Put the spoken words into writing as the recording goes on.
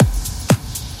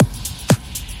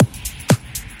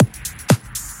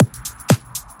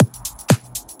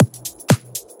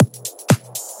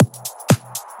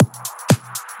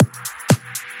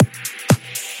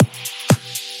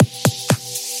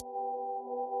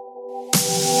And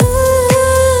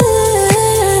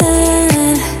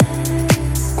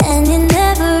you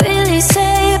never really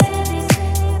say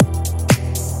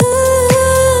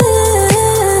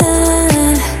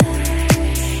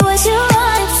what you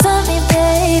want from me,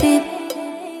 baby.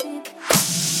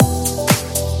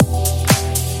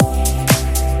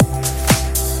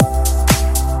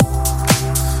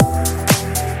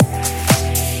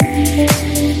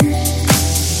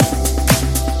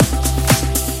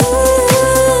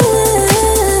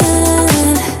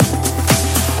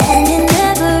 And you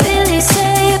never really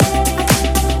say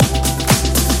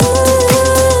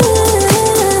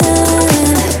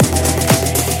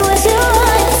what you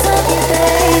want from me,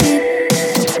 baby.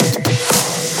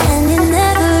 And you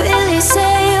never really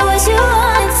say what you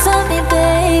want from me,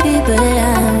 baby. But I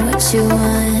know what you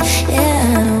want,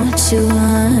 yeah, I know what you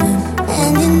want.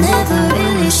 And you never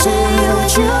really say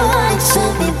what you want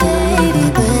from me, baby.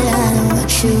 But I know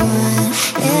what you want,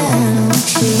 yeah, I know what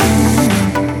you want.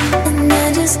 And I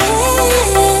just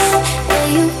can't let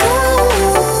you go.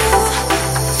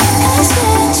 I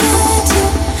swear I tried to,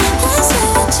 I swear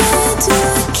I tried to,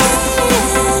 I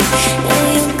can't let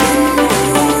you go.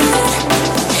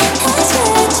 I swear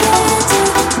I tried to,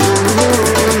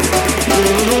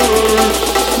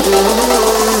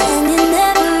 and you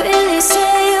never really say.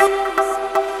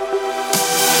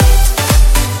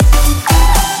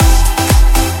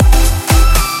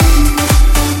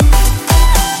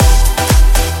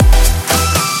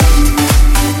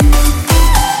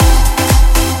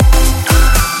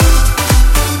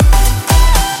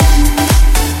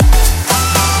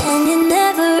 And you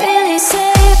never really say.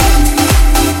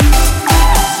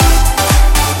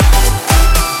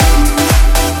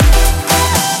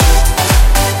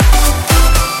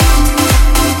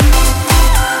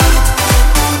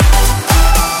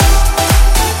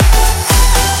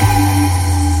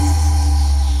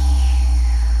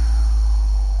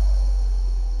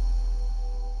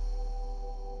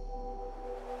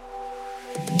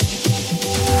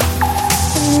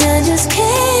 And I just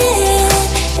can't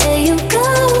let you go.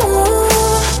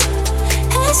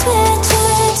 I swear I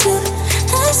tried to,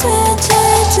 I swear I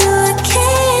tried to, I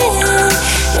can't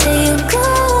let you go.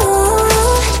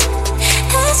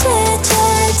 I swear I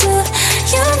tried to,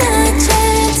 you're not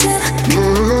trying to.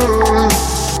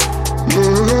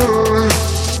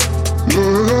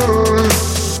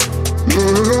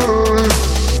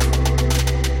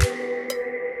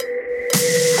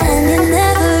 And you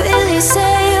never really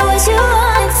say what you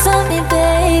want from me,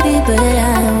 baby. But I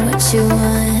know what you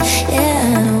want, yeah,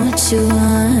 I know what you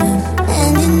want.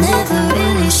 And you never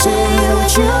really say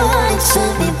what you want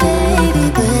from me, baby.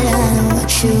 But I know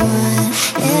what you want,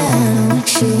 yeah, I know what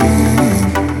you want.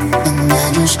 And I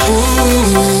just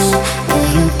can't let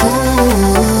you go.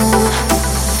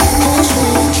 I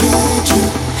swear I tried to,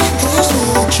 I swear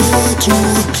I tried to,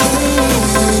 I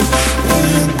can't.